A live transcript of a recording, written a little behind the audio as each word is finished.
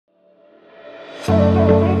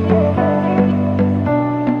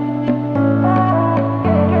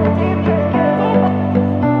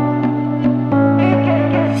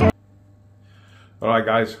Alright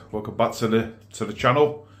guys, welcome back to the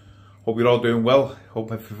channel. Hope you're all doing well.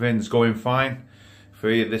 Hope everything's going fine for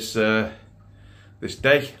you this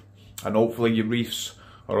day, and hopefully your reefs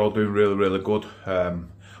are all doing really good.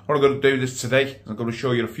 What I'm going to do this today, I'm going to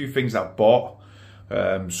show you a few things that I bought.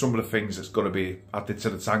 Some of the things that's going to be added to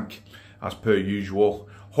the tank as per usual.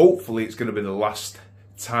 Hopefully it's going to be the last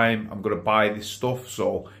time I'm going to buy this stuff,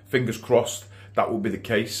 so fingers crossed that will be the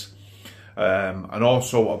case. And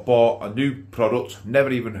also I bought a new product, never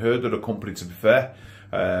even heard of the company to be fair,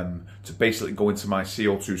 to basically go into my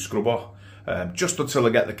CO2 scrubber, just until I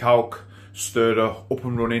get the calc stirrer up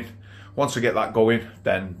and running. Once I get that going,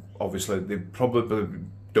 then obviously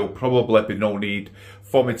there'll probably be no need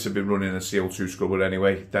for me to be running a CO2 scrubber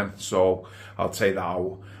anyway then, so I'll take that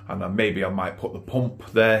out, and then maybe I might put the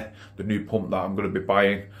pump there, the new pump that I'm going to be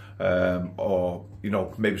buying, or you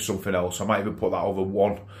know, maybe something else. I might even put that over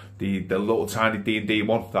one, the little tiny D&D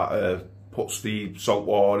one that puts the salt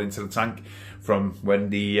water into the tank from when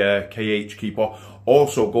the KH keeper.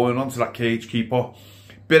 Also going on to that KH keeper,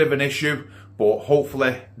 bit of an issue, but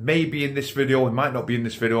hopefully maybe in this video, it might not be in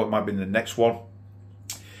this video, it might be in the next one.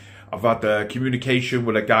 I've had communication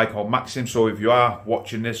with a guy called Maxim, so if you are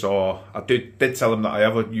watching this, or I did tell him that I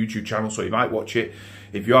have a YouTube channel, so you might watch it.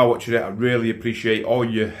 If you are watching it, I really appreciate all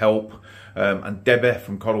your help, and Debbie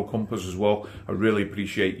from Coral Compass as well. I really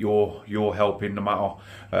appreciate your help in the matter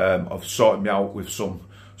of sorting me out with some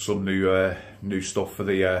new stuff for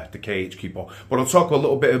the KH keeper. But I'll talk a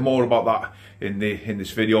little bit more about that in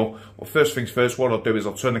this video. Well, first things first, what I'll do is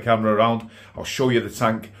I'll turn the camera around, I'll show you the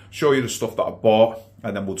tank, show you the stuff that I bought,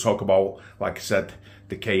 and then we'll talk about, like I said,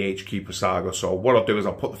 the KH keeper saga. So what I'll do is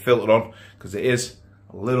I'll put the filter on, because it is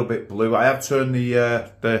a little bit blue. I have turned the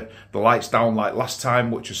lights down like last time,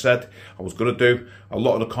 which I said I was going to do. A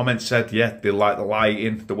lot of the comments said, yeah, they like the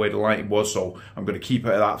lighting, the way the lighting was, so I'm going to keep it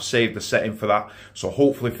at that. I've saved the setting for that. So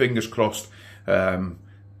hopefully, fingers crossed,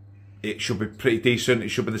 it should be pretty decent. It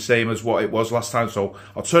should be the same as what it was last time. So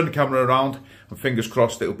I'll turn the camera around, and fingers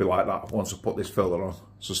crossed it'll be like that once I put this filter on.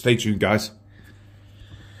 So stay tuned, guys.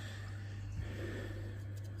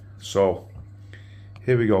 So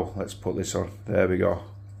here we go, let's put this on, there we go.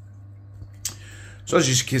 So as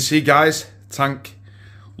you can see guys, tank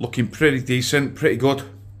looking pretty decent, pretty good.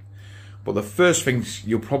 But the first things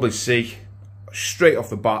you'll probably see straight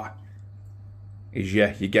off the bat is,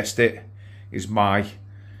 yeah, you guessed it, is my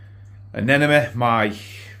Anenome, my,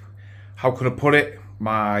 how can I put it,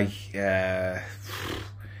 my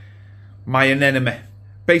Anenome.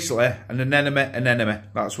 Basically, an Anenome,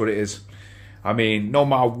 that's what it is. I mean, no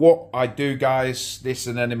matter what I do, guys, this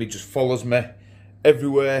Anenome just follows me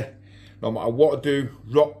everywhere. No matter what I do,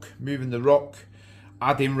 rock, moving the rock,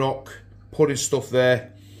 adding rock, putting stuff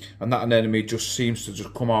there, and that Anenome just seems to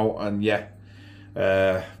just come out, and yeah,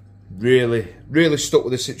 really stuck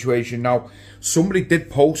with the situation. Now, somebody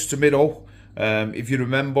did post to me though, if you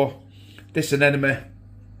remember, this Anenome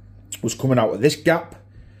was coming out of this gap.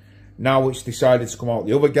 Now it's decided to come out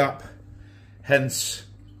the other gap, hence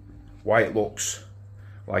why it looks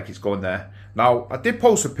like it's going there. Now, I did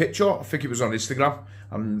post a picture, I think it was on Instagram,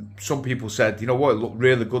 and some people said, you know what, it looked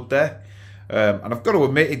really good there. And I've got to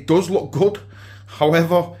admit, it does look good.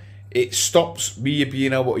 However, it stops me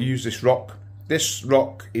being able to use this rock. This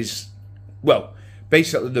rock is, well,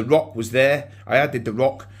 basically the rock was there. I added the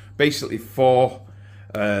rock basically for,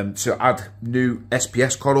 to add new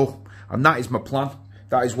SPS coral, and that is my plan.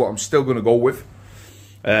 That is what I'm still going to go with.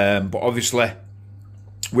 But obviously,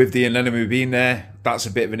 with the Anenome being there, that's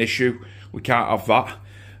a bit of an issue. We can't have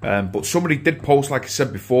that. But somebody did post, like I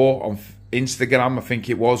said before, on Instagram, I think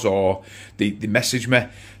it was, or they messaged me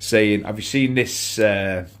saying, have you seen this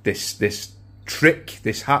this trick,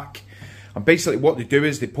 this hack? And basically what they do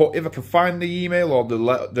is they put, if I can find the email or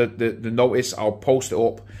the notice, I'll post it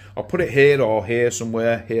up. I'll put it here or here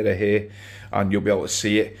somewhere, here or here, and you'll be able to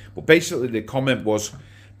see it. But basically the comment was,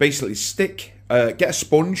 basically get a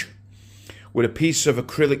sponge with a piece of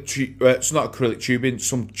acrylic tube, it's not acrylic tubing,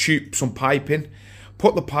 some piping,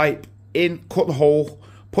 put the pipe in, cut the hole,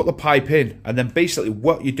 put the pipe in, and then basically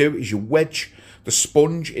what you do is you wedge the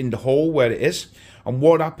sponge in the hole where it is, and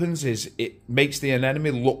what happens is it makes the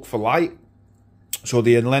Anenome look for light. So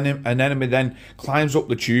the Anenome then climbs up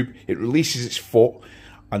the tube, it releases its foot,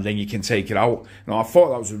 and then you can take it out. Now, I thought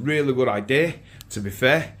that was a really good idea, to be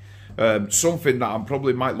fair. Something that I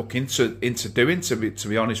probably might look into doing, to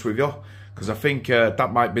be honest with you, because I think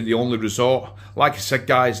that might be the only resort. Like I said,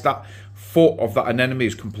 guys, that foot of that Anenome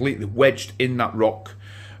is completely wedged in that rock.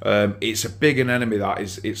 It's a big anemone.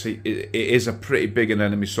 It is a pretty big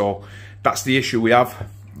anemone. So that's the issue we have.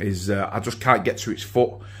 Is I just can't get to its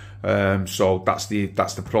foot. So that's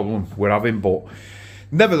the problem we're having. But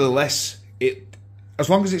nevertheless, as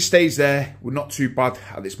long as it stays there, we're not too bad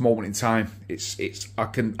at this moment in time. I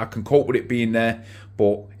can cope with it being there.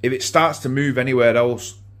 But if it starts to move anywhere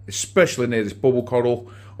else, especially near this bubble coral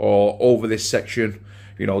or over this section,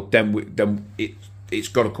 you know, then it's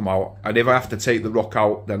got to come out. And if I have to take the rock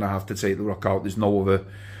out, then I have to take the rock out. There's no other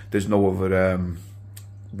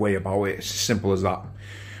way about it. It's as simple as that.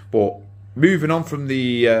 But moving on from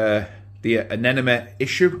the anemone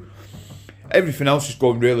issue, everything else is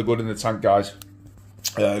going really good in the tank, guys.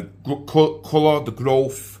 Colour, the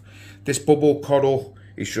growth, this bubble coral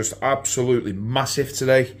is just absolutely massive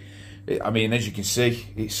today. I mean, as you can see,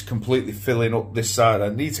 it's completely filling up this side. I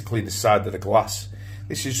need to clean the side of the glass.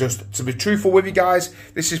 This is just, to be truthful with you guys,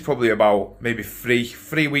 this is probably about maybe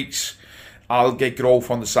three weeks. I'll get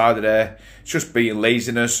growth on the side of there. It's just being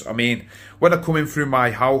laziness. I mean, when I come in through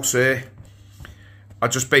my house here, I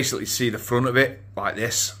just basically see the front of it like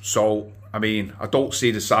this. So, I mean, I don't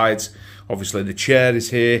see the sides. Obviously, the chair is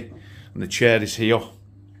here and the chair is here.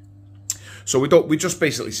 So we just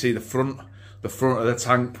basically see the front of the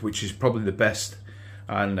tank, which is probably the best.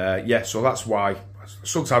 And yeah, so that's why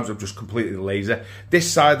sometimes I'm just completely lazy.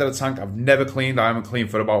 This side of the tank I've never cleaned. I haven't cleaned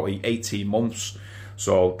for about 18 months.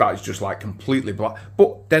 So that is just like completely black.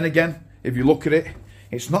 But then again, if you look at it,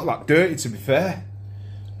 it's not that dirty, to be fair.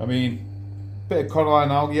 I mean, bit of coralline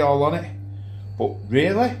algae all on it. But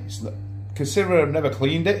really, it's not, considering I've never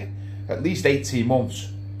cleaned it, at least 18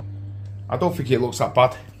 months. I don't think it looks that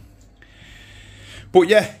bad. But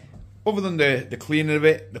yeah, other than the cleaning of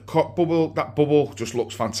it, that bubble just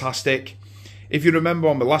looks fantastic. If you remember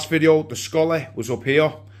on the last video, the Scully was up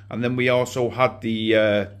here, and then we also had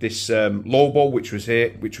the this Lobo, which was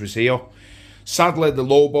here. Sadly, the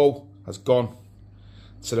Lobo has gone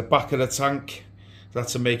to the back of the tank.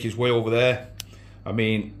 That's to make his way over there. I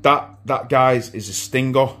mean, that guys is a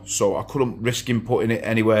stinger, so I couldn't risk him putting it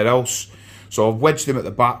anywhere else. So I've wedged him at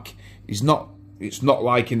the back. It's not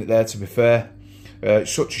liking it there, to be fair.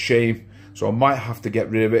 It's such a shame. So I might have to get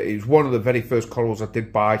rid of it. It was one of the very first corals I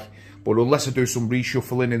did buy. But unless I do some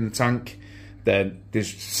reshuffling in the tank, then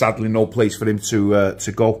there's sadly no place for him to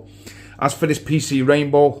go. As for this PC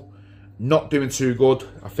Rainbow, not doing too good.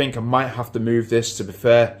 I think I might have to move this, to be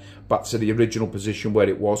fair, back to the original position where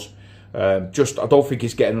it was. I don't think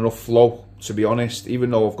it's getting enough flow, to be honest.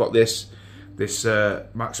 Even though I've got this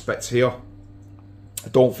Max Specs here, I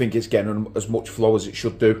don't think it's getting as much flow as it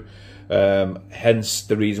should do. Hence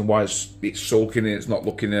the reason why it's sulking and it's not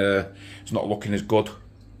looking as good.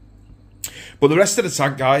 But the rest of the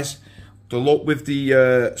tank, guys, the look with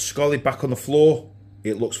the Scully back on the floor,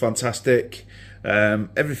 it looks fantastic.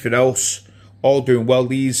 Everything else, all doing well.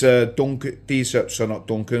 These not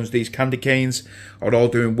Duncans, these candy canes are all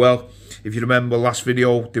doing well. If you remember last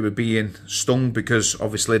video, they were being stung because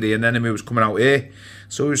obviously the anemone was coming out here,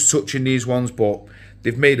 so I was touching these ones, but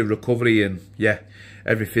they've made a recovery, and yeah,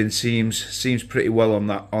 everything seems pretty well on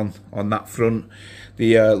that front.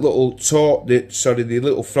 The the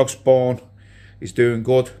little frog spawn is doing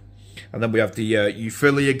good, and then we have the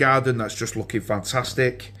Euphilia garden that's just looking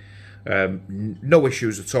fantastic. No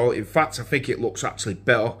issues at all. In fact, I think it looks actually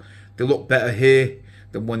better. They look better here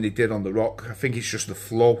than when they did on the rock. I think it's just the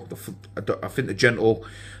flow. I think the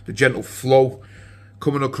gentle flow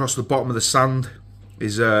coming across the bottom of the sand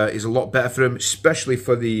is a lot better for them, especially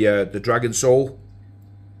for the Dragon Soul.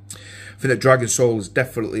 I think the Dragon Soul is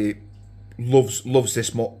definitely loves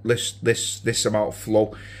this amount of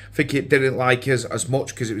flow. I think it didn't like us as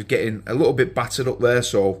much because it was getting a little bit battered up there.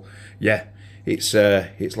 So yeah, it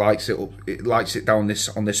likes it down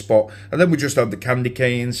on this spot. And then we just have the candy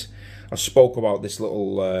canes. I spoke about this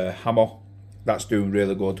little hammer that's doing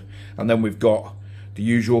really good. And then we've got the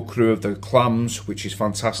usual crew of the clams, which is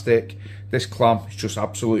fantastic. This clam is just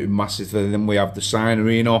absolutely massive. And then we have the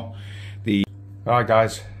Cyanarino. Alright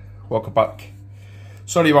guys, welcome back.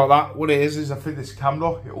 Sorry about that. What it is I think this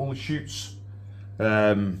camera, it only shoots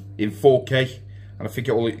in 4K, and I think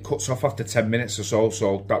it only cuts off after 10 minutes or so,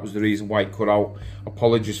 so that was the reason why it cut out.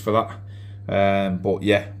 Apologies for that. But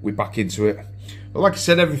yeah, we're back into it. But like I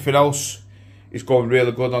said, everything else is going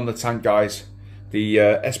really good on the tank, guys. The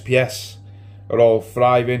SPS are all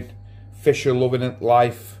thriving. Fish are loving it,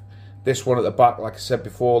 life. This one at the back, like I said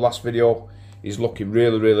before, last video, is looking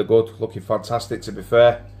really good, looking fantastic, to be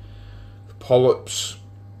fair. The polyps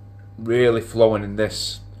really flowing in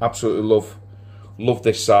this. Absolutely love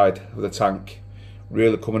this side of the tank.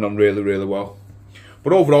 Really coming on really well.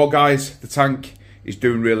 But overall, guys, the tank is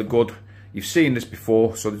doing really good. You've seen this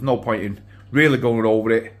before, so there's no point in really going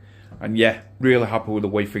over it. And yeah, really happy with the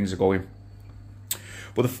way things are going.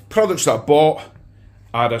 But the products that I bought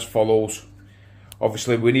are as follows.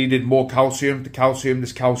 Obviously, we needed more calcium.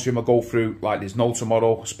 This calcium I go through like there's no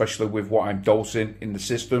tomorrow, especially with what I'm dosing in the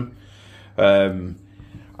system. And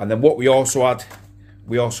then what we also had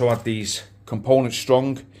these components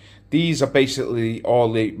strong. These are basically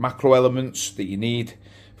all the macro elements that you need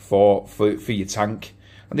for your tank.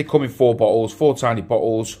 And they come in 4 bottles, 4 tiny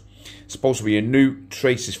bottles. It's supposed to be a new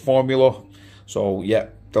Traces formula. So yeah,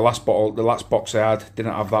 the last box I had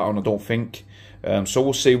didn't have that on, I don't think. So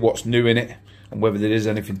we'll see what's new in it and whether there is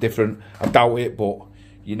anything different. I doubt it, but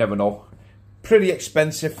you never know. Pretty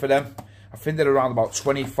expensive for them. I think they're around about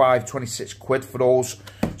 25, 26 quid for those.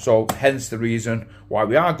 So hence the reason why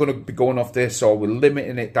we are going to be going off this. So we're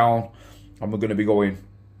limiting it down and we're going to be going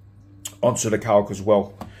onto the calc as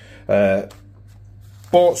well.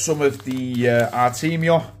 Bought some of the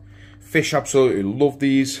Artemia. Fish absolutely love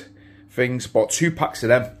these things. Bought 2 packs of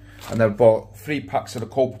them and then bought 3 packs of the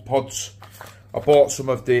copepods. I bought some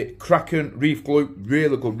of the Kraken Reef glue.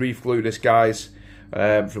 Really good reef glue, this guys,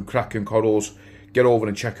 from Kraken Corals. Get over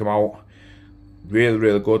and check them out. Really,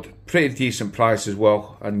 really good. Pretty decent price as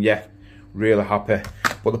well. And yeah, really happy.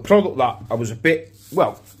 But the product that I was a bit,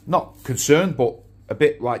 well, not concerned, but a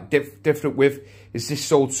bit like different with is this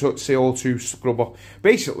CO2 scrubber.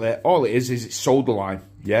 Basically, all it is it's soda lime.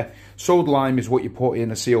 Yeah, soda lime is what you put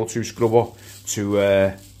in a CO2 scrubber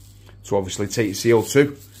to obviously take your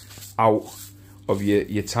CO2 out of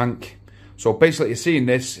your tank. So basically, you're seeing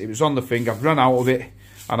this. It was on the thing. I've run out of it,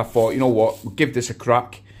 and I thought, you know what, we'll give this a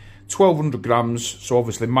crack. 1200 grams. So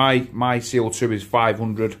obviously, my CO2 is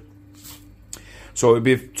 500. So it'll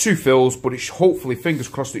be 2 fills, but it hopefully, fingers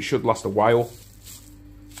crossed, it should last a while.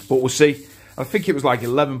 But we'll see. I think it was like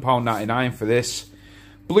 £11.99 for this.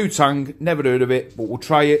 Blue Tang, never heard of it, but we'll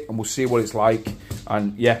try it and we'll see what it's like.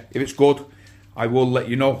 And yeah, if it's good, I will let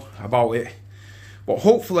you know about it. But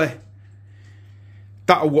hopefully,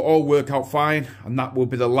 that will all work out fine. And that will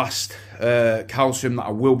be the last calcium that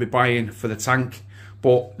I will be buying for the tank.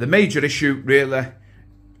 But the major issue, really,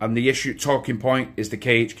 and the talking point is the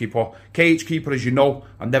KH Keeper. KH Keeper, as you know,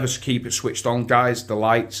 I never keep it switched on, guys, the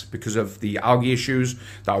lights, because of the algae issues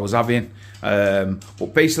that I was having.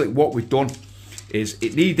 But basically what we've done is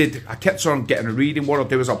I kept on getting a reading. What I'll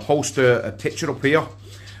do is I'll post a picture up here.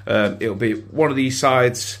 It'll be one of these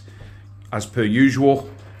sides as per usual.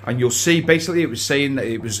 And you'll see, basically, it was saying that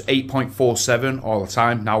it was 8.47 all the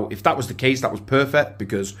time. Now, if that was the case, that was perfect,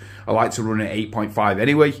 because I like to run at 8.5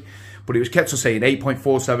 anyway. But it was kept on saying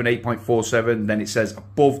 8.47, 8.47. Then it says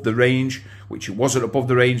above the range, which it wasn't above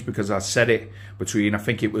the range because I set it between, I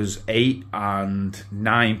think it was 8 and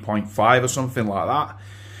 9.5 or something like that.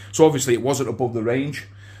 So obviously it wasn't above the range.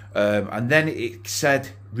 And then it said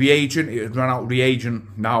reagent. It had run out of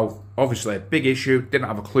reagent. Now, obviously, a big issue. Didn't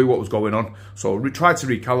have a clue what was going on. So we tried to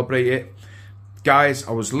recalibrate it. Guys,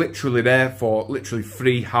 I was literally there for literally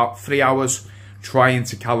 3 hours trying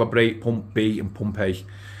to calibrate pump B and pump A.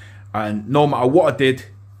 And no matter what I did,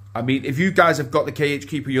 I mean, if you guys have got the KH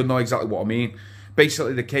Keeper, you'll know exactly what I mean.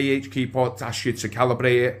 Basically, the KH Keeper asks you to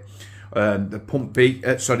calibrate it. The pump B,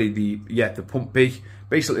 the pump B.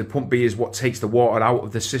 Basically, the pump B is what takes the water out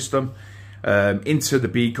of the system into the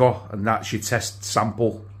beaker, and that's your test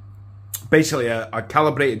sample. Basically, I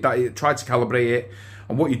calibrated that, tried to calibrate it,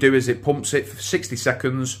 and what you do is it pumps it for 60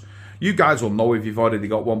 seconds. You guys will know if you've already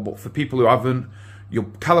got one, but for people who haven't, you'll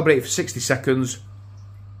calibrate it for 60 seconds.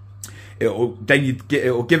 It'll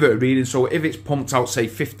give it a reading. So if it's pumped out, say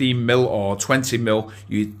 15 mil or 20 mil,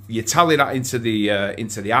 you tally that into the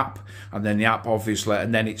app, and then the app obviously,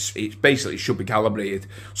 and then it's basically should be calibrated.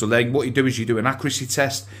 So then what you do is you do an accuracy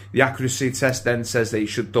test. The accuracy test then says that it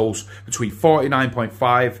should dose between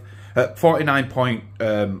 49.5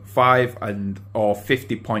 and or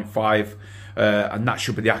 50.5, and that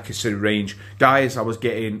should be the accuracy range. Guys, I was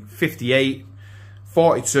getting 58,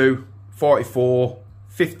 42, 44.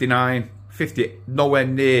 59, 50, nowhere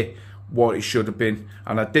near what it should have been.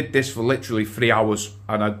 And I did this for literally 3 hours,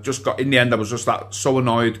 and I just got, in the end, I was just so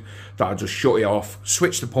annoyed that I just shut it off,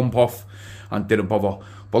 switched the pump off, and didn't bother.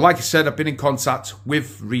 But like I said, I've been in contact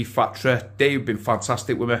with Reef Factory. They've been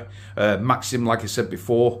fantastic with me. Maxim, like I said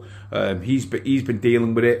before, he's been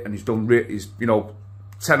dealing with it, and he's done, you know,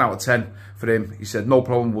 10 out of 10 for him. He said, no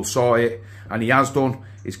problem, we'll sort it. And he has done.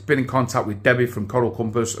 He's been in contact with Debbie from Coral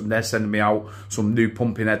Compass, and they're sending me out some new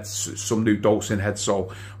pumping heads, some new dosing heads.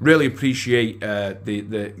 So really appreciate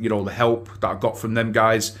the help that I got from them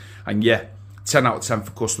guys. And yeah, 10 out of 10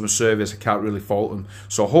 for customer service. I can't really fault them.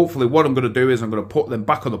 So hopefully what I'm going to do is I'm going to put them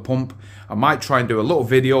back on the pump. I might try and do a little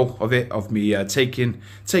video of it, of me taking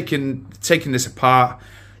this apart,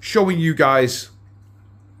 showing you guys,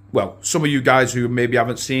 well, some of you guys who maybe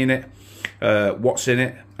haven't seen it, what's in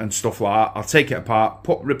it and stuff like that. I'll take it apart,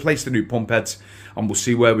 replace the new pump heads, and we'll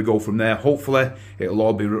see where we go from there. Hopefully it'll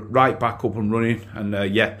all be right back up and running,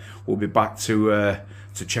 and yeah, we'll be back to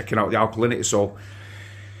checking out the alkalinity. So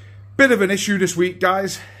bit of an issue this week,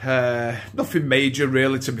 guys. Nothing major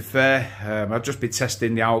really, to be fair. I've just been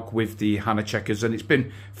testing the alk with the Hannah checkers, and it's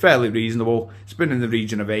been fairly reasonable. It's been in the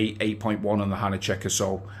region of 8.1 on the Hannah checker,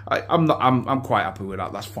 so I'm quite happy with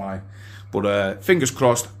that. That's fine. But fingers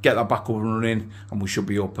crossed, get that back up and running, and we should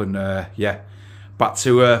be up and yeah, back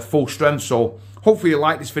to full strength. So hopefully you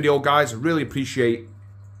like this video, guys. I really appreciate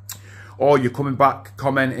all you coming back,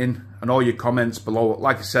 commenting, and all your comments below.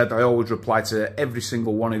 Like I said, I always reply to every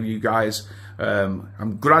single one of you guys.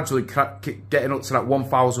 I'm gradually getting up to that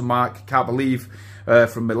 1,000 mark. Can't believe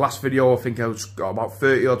from my last video, I think I was got about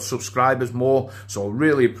 30 odd subscribers more. So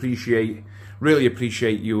really appreciate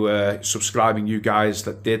you subscribing, you guys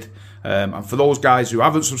that did. And for those guys who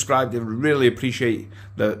haven't subscribed, I really appreciate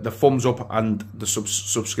the thumbs up and the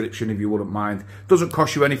subscription, if you wouldn't mind. Doesn't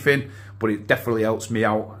cost you anything, but it definitely helps me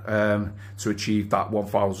out to achieve that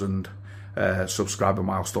 1,000 subscriber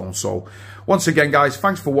milestone. So once again, guys,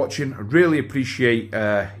 thanks for watching. I really appreciate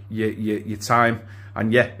your time.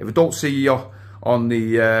 And yeah, if I don't see you on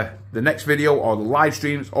the next video or the live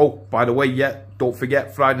streams, oh, by the way, yeah, don't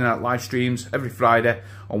forget Friday night live streams every Friday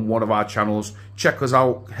on one of our channels. Check us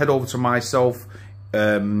out. Head over to myself,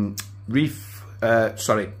 Reef,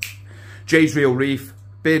 Jay's Real Reef,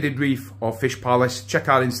 Bearded Reef, or Fish Palace. Check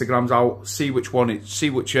our Instagrams out. See which one it, see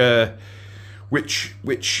which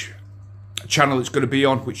channel it's going to be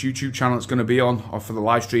on, which YouTube channel it's going to be on, or for the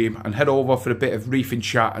live stream. And head over for a bit of reefing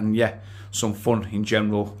chat and yeah, some fun in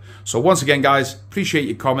general. So once again, guys, appreciate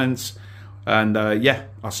your comments, and yeah,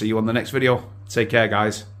 I'll see you on the next video. Take care,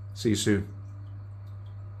 guys. See you soon.